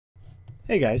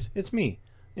Hey guys, it's me.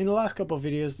 In the last couple of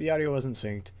videos, the audio wasn't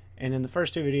synced, and in the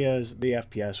first two videos, the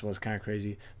FPS was kind of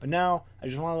crazy. But now, I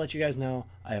just want to let you guys know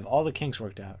I have all the kinks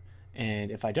worked out, and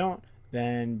if I don't,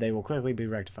 then they will quickly be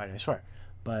rectified, I swear.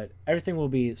 But everything will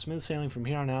be smooth sailing from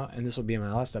here on out, and this will be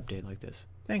my last update like this.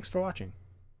 Thanks for watching.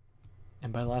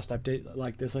 And by last update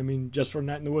like this, I mean just for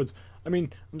Night in the Woods. I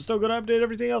mean, I'm still going to update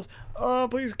everything else. Oh,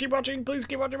 please keep watching my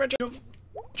channel.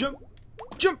 Jump,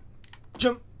 jump,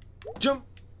 jump, jump.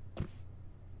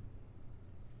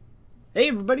 Hey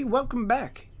everybody, welcome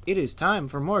back. It is time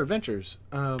for more adventures.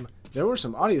 There were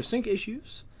some audio sync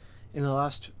issues in the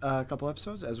last couple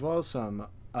episodes, as well as some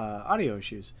audio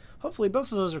issues. Hopefully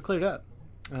both of those are cleared up.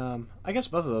 I guess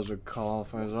both of those would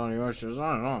qualify as audio issues,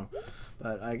 I don't know.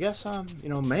 But I guess, you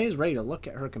know, May is ready to look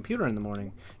at her computer in the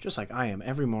morning, just like I am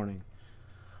every morning.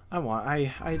 I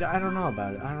don't know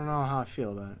about it. I don't know how I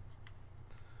feel about it.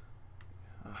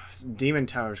 Demon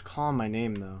Tower's calling my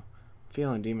name, though. I'm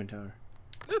feeling Demon Tower.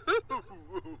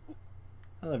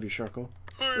 I love you, Sharkle.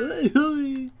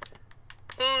 Hi.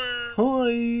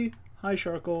 Hi. Hi,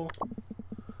 Sharkle.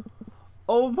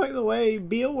 Oh, by the way,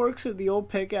 Bia works at the old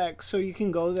pickaxe, so you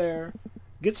can go there.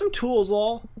 Get some tools,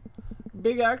 lol.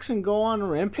 Big axe and go on a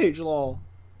rampage, lol.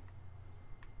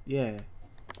 Yeah.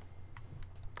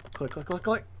 Click, click, click,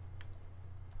 click.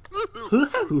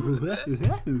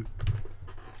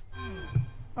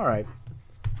 Alright.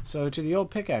 So, to the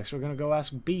old pickaxe, we're gonna go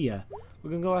ask Bia. We're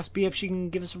gonna go ask Bia if she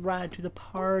can give us a ride to the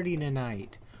party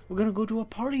tonight. We're gonna go to a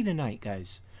party tonight,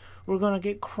 guys. We're gonna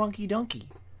get crunky donkey.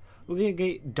 We're gonna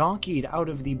get donkeyed out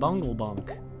of the bungle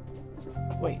bunk.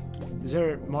 Wait, is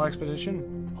there more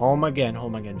expedition? Home again,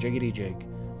 jiggity jig.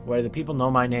 Where the people know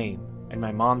my name, and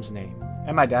my mom's name,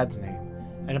 and my dad's name.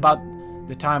 And about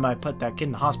the time I put that kid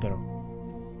in the hospital.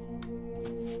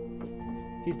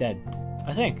 He's dead,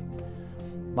 I think.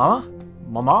 Mama?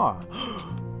 Mama.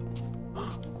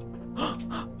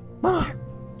 Mama.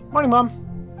 Morning, Mom.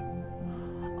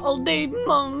 All day,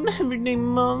 Mom. Every day,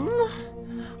 Mom.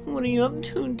 What are you up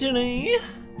to today?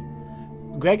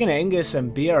 Greg and Angus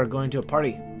and Bia are going to a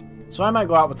party, so I might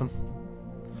go out with them.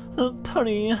 A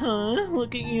party, huh?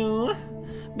 Look at you.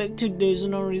 Back 2 days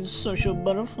and already a social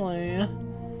butterfly.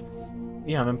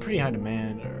 Yeah, I'm in pretty high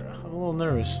demand. I'm a little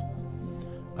nervous.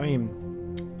 I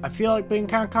mean, I feel like being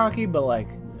kind of cocky, but like,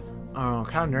 I don't know,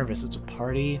 kind of nervous. It's a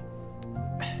party.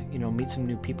 You know, meet some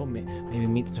new people. Maybe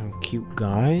meet some cute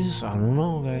guys. I don't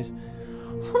know, guys.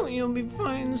 Oh, you'll be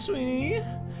fine, sweetie.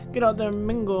 Get out there and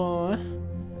mingle.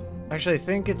 Actually, I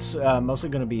think it's mostly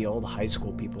going to be old high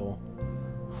school people.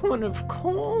 What if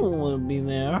Cole will be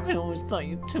there? I always thought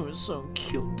you two were so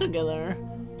cute together.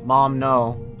 Mom,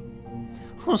 no.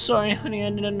 Oh, sorry, honey. I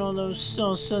didn't know that was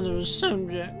so sensitive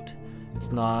subject.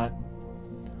 It's not.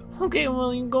 Okay,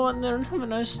 well, you go out there and have a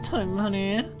nice time,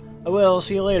 honey. I will.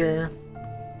 See you later.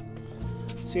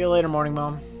 See you later, morning,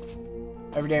 Mom.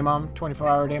 Every day, Mom.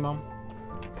 24-hour day, Mom.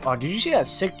 Oh, did you see that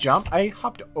sick jump? I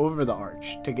hopped over the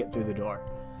arch to get through the door.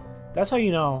 That's how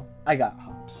you know I got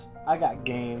hops. I got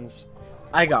gains.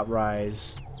 I got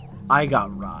rise. I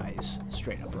got rise.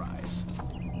 Straight up rise.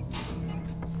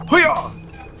 Hoo-yah!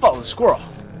 Follow the squirrel.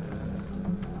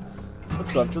 Let's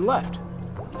go up to the left.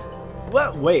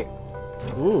 What? Wait.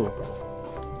 Ooh.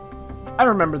 I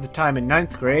remember the time in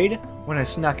 9th grade when I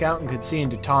snuck out and could see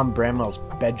into Tom Bramwell's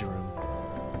bedroom.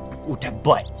 Ooh, that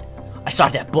butt. I saw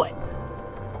that butt.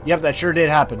 Yep, that sure did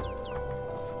happen.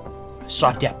 I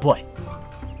saw that butt.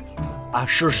 I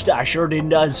sure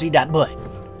did see that butt.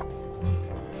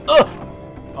 Ugh!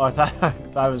 Oh, I thought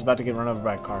I was about to get run over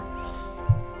by a car.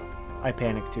 I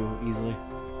panic too easily.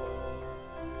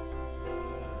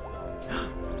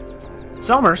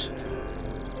 Selmers?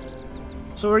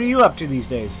 So what are you up to these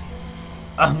days?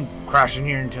 I'm crashing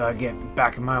here until I get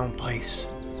back in my own place.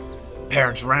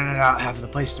 Parents rented out half of the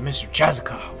place to Mr.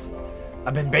 Chazikov.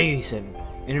 I've been babysitting,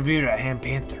 interviewed at Ham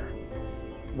Panther.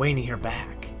 Waiting to hear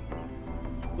back.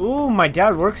 Ooh, my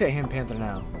dad works at Ham Panther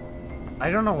now. I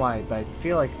don't know why, but I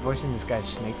feel like voicing this guy's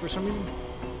Snake for some reason.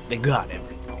 They got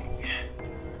everything.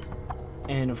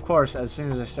 And of course, as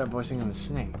soon as I start voicing him as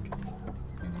Snake,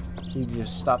 he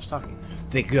just stops talking.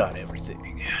 They got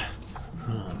everything.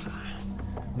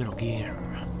 Metal Gear.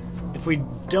 If we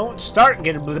don't start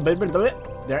getting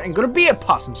there ain't gonna be a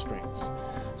Possum Springs.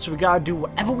 So we gotta do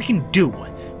whatever we can do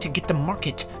to get the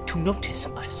market to notice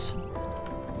us.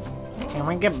 Can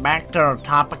we get back to our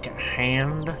topic at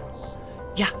hand?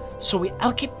 Yeah. So we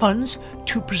allocate funds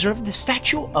to preserve the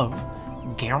statue of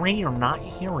Gary, you're not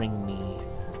hearing me.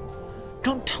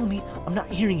 Don't tell me I'm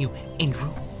not hearing you,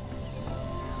 Andrew.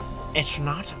 It's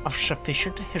not of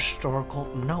sufficient historical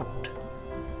note.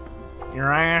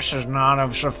 Your ass is not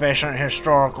of sufficient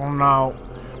historical note.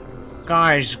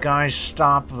 Guys,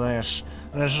 stop this.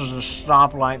 This is a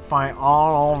stoplight fight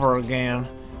all over again.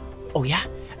 Oh yeah?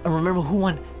 And remember who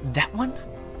won that one?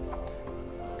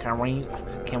 Can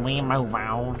we move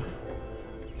on?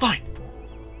 Fine.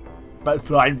 But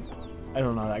fine. I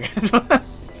don't know that guy's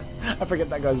I forget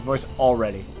that guy's voice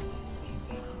already.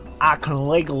 I can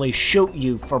legally shoot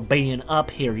you for being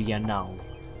up here, you know.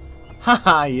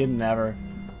 Haha, you'd never.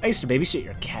 I used to babysit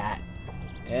your cat.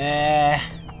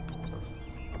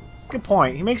 Good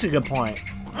point. He makes a good point.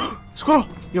 Squirrel,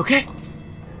 you okay?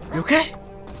 You okay?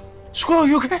 Squirrel,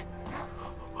 you okay?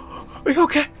 Are you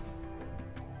okay?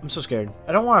 I'm so scared.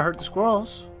 I don't want to hurt the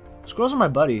squirrels. Squirrels are my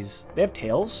buddies. They have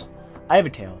tails? I have a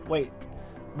tail. Wait,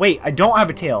 I don't have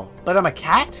a tail, but I'm a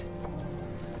cat?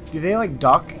 Do they, like,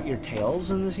 dock your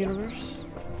tails in this universe?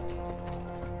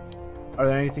 Are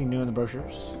there anything new in the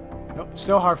brochures? Nope.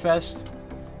 Still Harfest.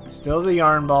 Still the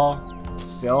Yarn Ball.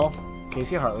 Still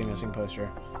Casey Hartley missing poster.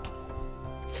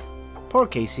 Poor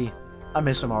Casey. I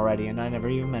miss him already, and I never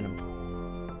even met him.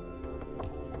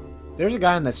 There's a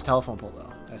guy on this telephone pole,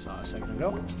 though. I saw a second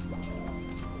ago.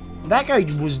 That guy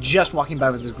was just walking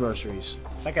by with his groceries.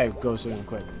 That guy goes through them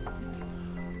quick.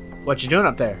 What you doing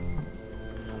up there?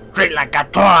 Straight like I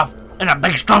tore off in a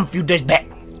big storm a few days back.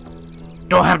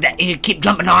 Don't have that idiot keep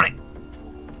jumping on it.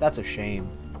 That's a shame.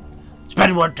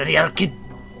 Spread word to the other kid.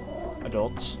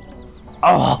 Adults.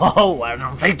 Oh, I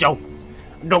don't think so.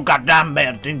 No goddamn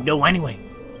bad thing to do anyway.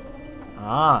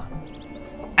 Ah.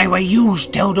 Anyway, you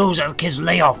tell those other kids to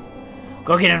lay off.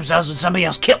 Go get themselves with somebody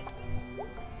else killed.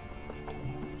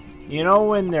 You know,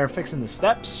 when they're fixing the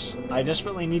steps, I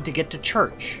desperately need to get to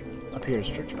church. Up here is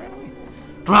church, apparently.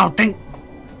 Don't think.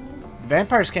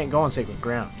 Vampires can't go on sacred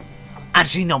ground. I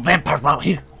see no vampires around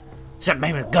here. Except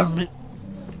maybe the government.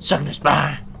 Sucking us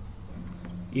by.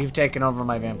 You've taken over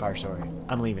my vampire story.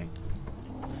 I'm leaving.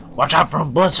 Watch out for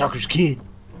them bloodsuckers, kid.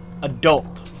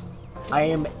 Adult. I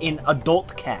am an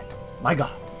adult cat. My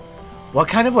god. What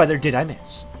kind of weather did I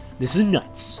miss? This is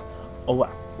nuts. Oh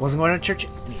well. Wasn't going to church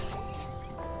anyway.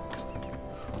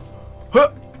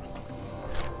 Huh.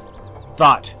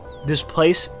 Thought. This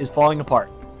place is falling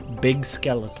apart. Big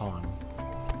skeleton.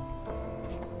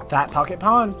 Fat Pocket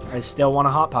Pond. I still want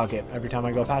a Hot Pocket every time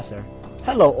I go past there.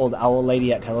 Hello, old owl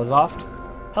lady at Telesoft.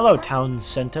 Hello, town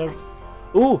center.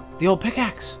 Ooh, the old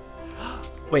pickaxe.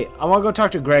 Wait, I want to go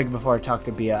talk to Greg before I talk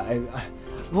to Bia.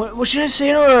 What should I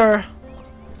say to her?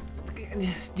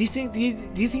 Do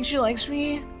you think she likes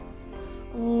me?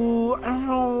 Ooh, I don't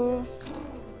know.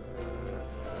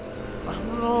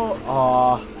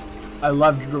 Aw, I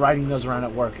loved riding those around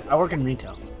at work. I work in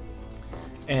retail,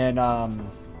 and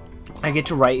I get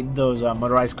to ride those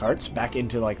motorized carts back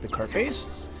into like the cart base,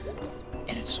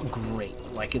 and it's great.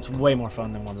 Like, it's way more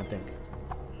fun than one would think.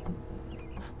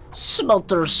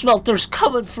 Smelter's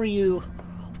coming for you.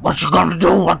 What you gonna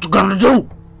do? What you gonna do?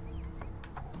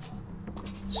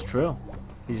 It's true.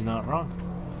 He's not wrong.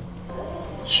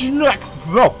 Snack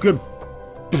Falcon.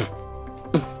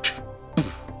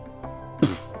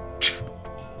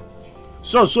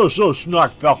 So,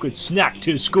 Snack Falcon snack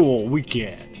to school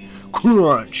weekend.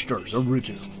 Crunchsters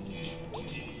original.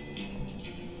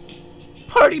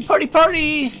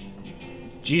 Party!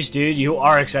 Jeez, dude, you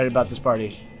are excited about this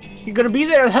party. You're gonna be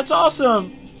there. That's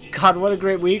awesome. God, what a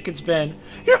great week it's been.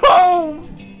 You're home.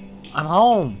 I'm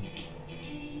home.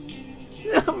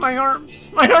 My arms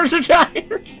are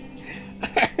tired.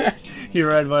 You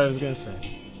read what I was gonna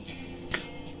say.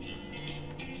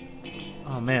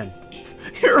 Oh man.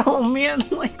 You're home, man.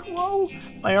 Like, whoa.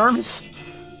 My arms.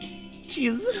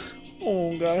 Jesus.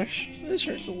 Oh gosh. This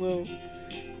hurts a little.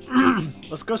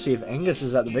 Let's go see if Angus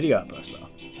is at the video outpost though.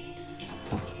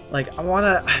 Like, I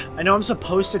know I'm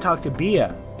supposed to talk to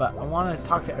Bia, but I wanna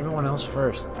talk to everyone else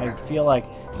first. I feel like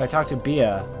if I talk to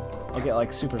Bia, I'll get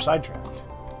like super sidetracked.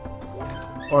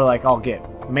 Or like I'll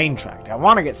get main tracked. I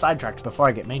wanna get sidetracked before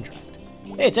I get main tracked.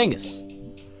 Hey, it's Angus.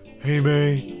 Hey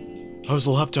May, how's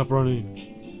the laptop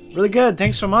running? Really good,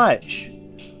 thanks so much.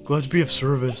 Glad to be of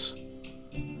service.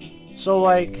 So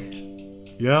like,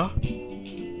 Yeah?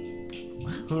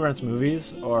 who rents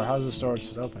movies, or how's the store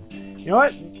just open? You know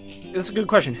what? That's a good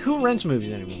question. Who rents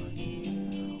movies anymore?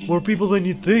 More people than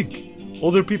you'd think.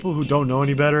 Older people who don't know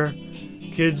any better.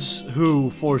 Kids who,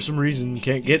 for some reason,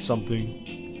 can't get something.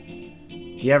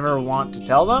 Do you ever want to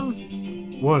tell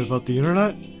them? What, about the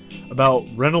internet? About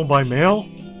rental by mail?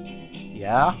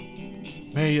 Yeah?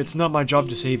 May, it's not my job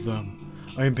to save them.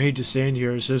 I am paid to stand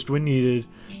here, assist when needed,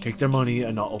 take their money,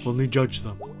 and not openly judge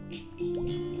them.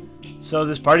 So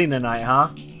this party tonight, huh?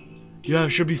 Yeah, it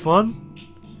should be fun.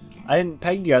 I didn't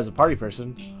peg you as a party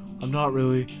person. I'm not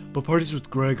really, but parties with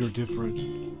Greg are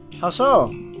different. How so?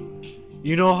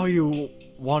 You know how you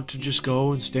want to just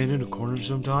go and stand in a corner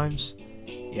sometimes?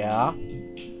 Yeah?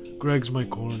 Greg's my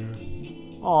corner.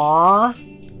 Aww.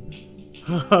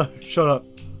 Shut up.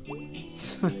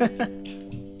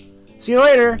 See you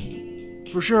later.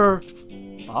 For sure.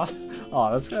 Oh,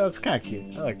 that's kind of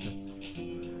cute. I like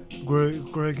that.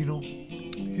 Greg, you know,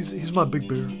 he's my big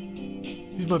bear.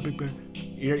 He's my big bear.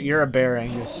 You're a bear,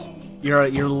 Angus. You're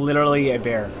literally a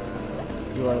bear.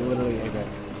 You are literally a bear.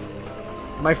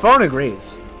 My phone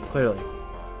agrees, clearly.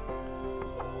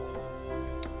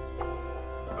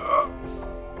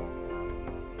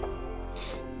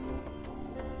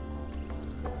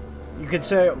 You could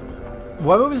say,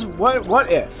 what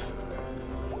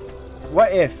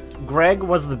if Greg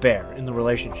was the bear in the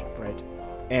relationship, right?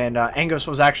 And Angus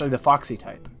was actually the foxy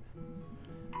type.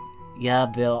 Yeah,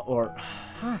 Bill, or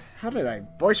how did I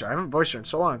voice her? I haven't voiced her in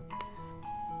so long.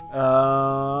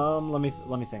 Let me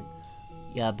think.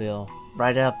 Yeah, Bill,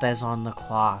 write it up as on the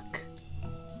clock.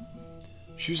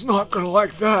 She's not gonna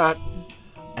like that.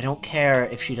 I don't care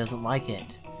if she doesn't like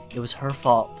it. It was her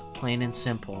fault, plain and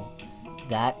simple.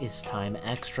 That is time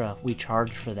extra. We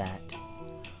charge for that.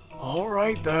 All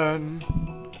right then.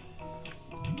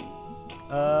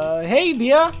 Hey,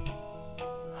 Bia.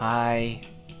 Hi.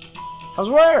 How's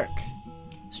work?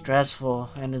 Stressful.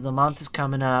 End of the month is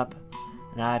coming up,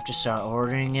 and I have to start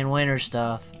ordering in winter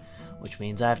stuff, which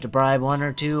means I have to bribe one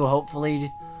or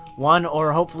hopefully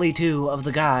two of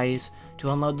the guys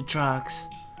to unload the trucks,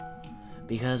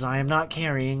 because I am not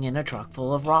carrying in a truck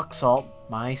full of rock salt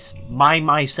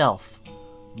myself.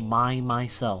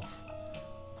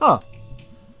 Huh.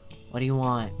 What do you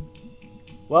want?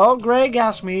 Well, Greg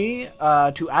asked me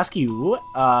to ask you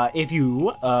if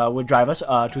you would drive us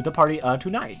to the party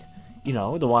tonight. You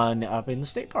know, the one up in the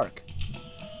state park.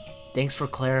 Thanks for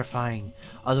clarifying.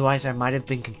 Otherwise, I might have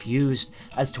been confused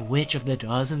as to which of the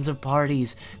dozens of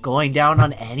parties going down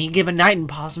on any given night in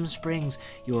Possum Springs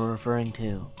you were referring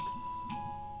to.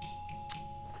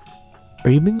 Are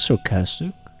you being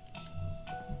sarcastic?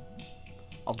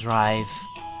 I'll drive.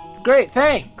 Great,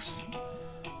 thanks!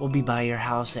 We'll be by your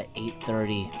house at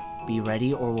 8:30. Be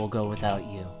ready or we'll go without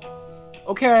you.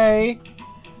 Okay.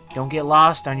 Don't get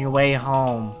lost on your way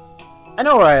home. I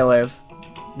know where I live.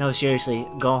 No, seriously,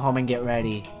 go home and get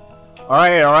ready.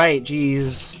 Alright,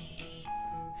 jeez.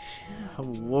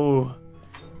 Whoa.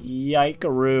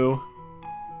 Yikaroo.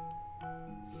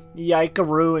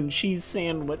 Yikaroo and cheese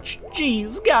sandwich.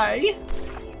 Jeez, guy.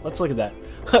 Let's look at that.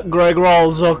 Greg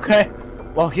rolls, okay?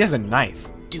 Well, he has a knife.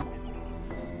 Dude.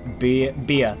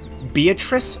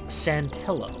 Beatrice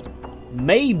Santello.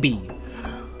 Maybe.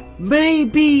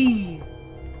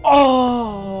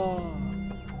 Oh!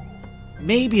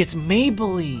 Maybe it's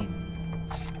Maybelline.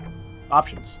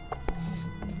 Options.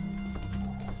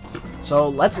 So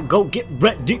let's go get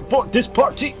ready for this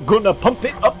party. Gonna pump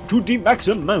it up to the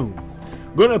maximum.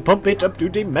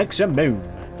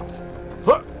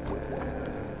 Huh.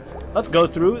 Let's go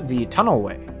through the tunnel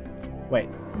way. Wait,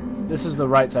 this is the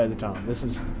right side of the tunnel.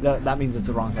 That means it's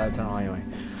the wrong side of the tunnel anyway.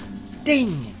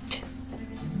 Dang it!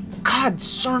 God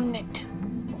darn it!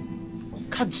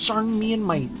 God darn me and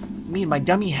my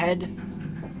dummy head.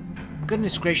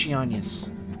 Goodness gracious.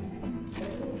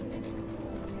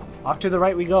 Off to the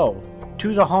right we go.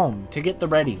 To the home to get the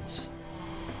readies.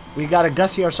 We gotta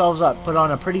gussy ourselves up, put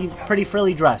on a pretty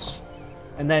frilly dress,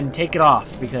 and then take it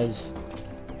off because,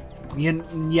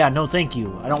 yeah, no thank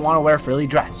you. I don't want to wear a frilly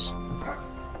dress.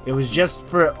 It was just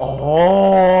for,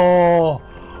 oh,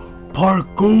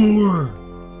 parkour.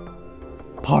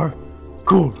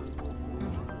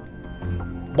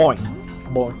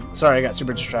 Boing. Sorry, I got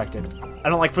super distracted. I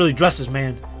don't like frilly dresses,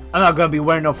 man. I'm not gonna be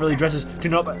wearing no frilly dresses to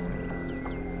nobody.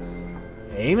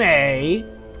 Hey, May.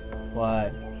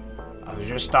 What? I was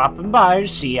just stopping by to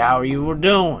see how you were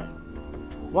doing.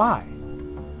 Why?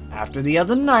 After the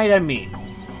other night, I mean.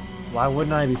 Why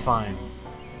wouldn't I be fine?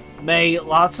 May,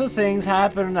 lots of things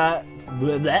happen that...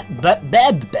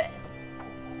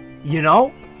 You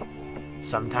know?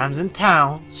 Sometimes in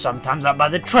town, sometimes up by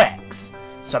the tracks,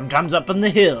 sometimes up in the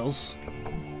hills.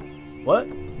 What?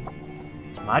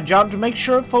 It's my job to make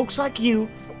sure folks like you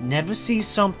never see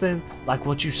something like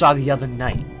what you saw the other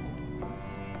night.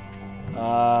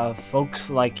 Folks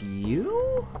like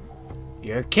you?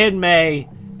 You're a kid, May,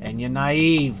 and you're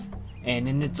naive, and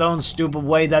in its own stupid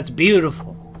way that's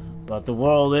beautiful. But the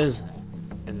world isn't.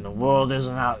 And the world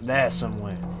isn't out there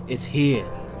somewhere. It's here.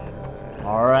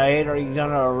 Alright, are you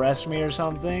gonna arrest me or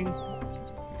something?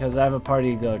 Because I have a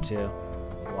party to go to.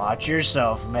 Watch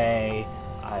yourself, May.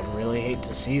 I'd really hate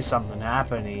to see something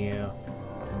happen to you.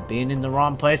 And being in the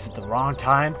wrong place at the wrong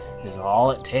time is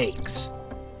all it takes.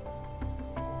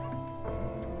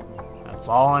 That's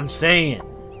all I'm saying.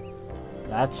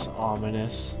 That's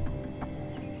ominous.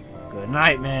 Good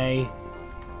night, May.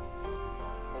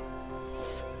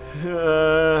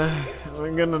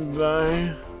 I'm gonna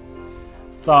die.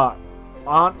 Thought.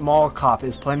 Aunt Mall Cop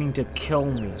is planning to kill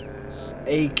me.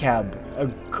 A cab.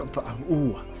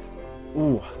 Ooh.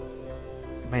 Ooh.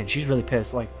 Man, she's really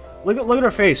pissed. Like, look at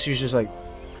her face. She's just like,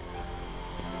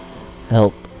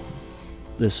 help.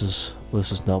 This is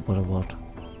not what I want.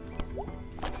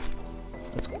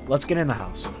 Let's get in the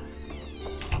house.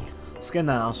 Let's get in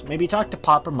the house. Maybe talk to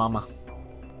Pop or Mama.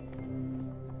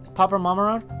 Is Pop or Mama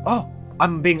around? Oh,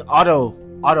 I'm being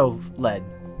auto-led.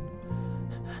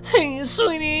 Hey,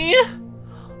 sweetie.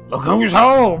 Look who's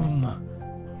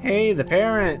home! Hey, the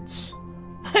parents.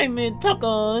 I made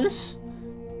tacos.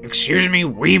 Excuse me,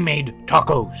 we made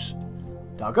tacos.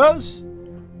 Tacos?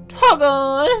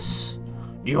 Tacos!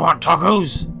 Do you want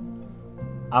tacos?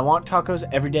 I want tacos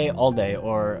every day, all day,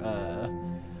 or,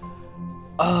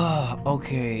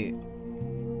 okay.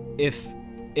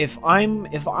 If I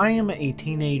am a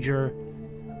teenager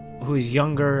who is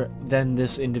younger than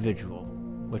this individual,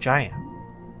 which I am,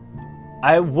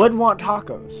 I would want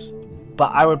tacos,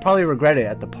 but I would probably regret it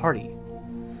at the party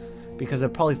because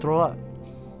I'd probably throw up.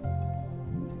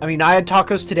 I mean, I had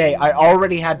tacos today. I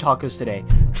already had tacos today.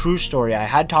 True story. I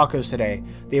had tacos today.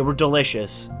 They were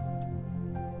delicious.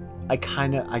 I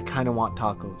kind of want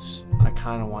tacos. I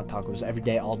kind of want tacos every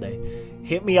day, all day.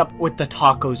 Hit me up with the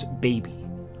tacos, baby.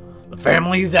 The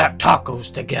family that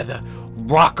tacos together,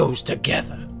 rockos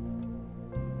together.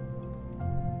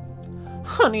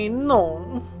 Honey,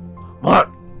 no. What?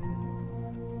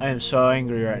 I am so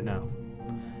angry right now.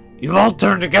 You've all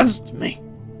turned against me.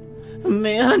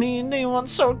 May, honey, do you want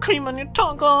sour cream on your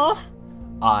taco?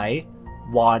 I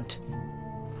want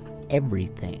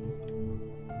everything.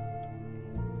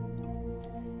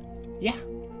 Yeah.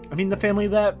 I mean, the family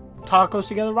that tacos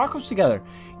together, rockos together.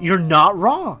 You're not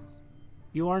wrong.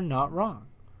 You are not wrong.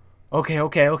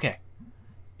 Okay.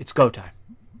 It's go time.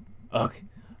 Okay.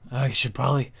 I should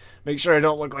probably make sure I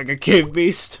don't look like a cave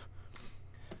beast.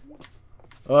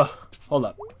 Hold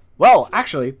up. Well,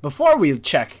 actually, before we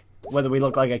check whether we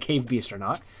look like a cave beast or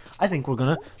not, I think we're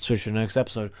gonna switch to the next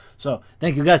episode. So,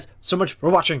 thank you guys so much for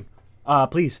watching.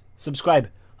 Please, subscribe.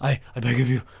 I beg of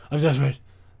you. I'm desperate.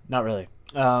 Not really.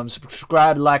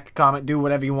 Subscribe, like, comment, do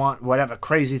whatever you want, whatever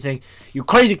crazy thing you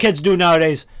crazy kids do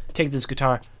nowadays. Take this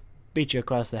guitar, beat you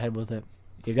across the head with it.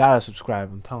 You gotta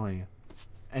subscribe, I'm telling you.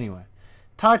 Anyway,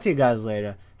 talk to you guys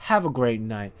later. Have a great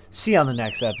night. See you on the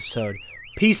next episode.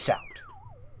 Peace out.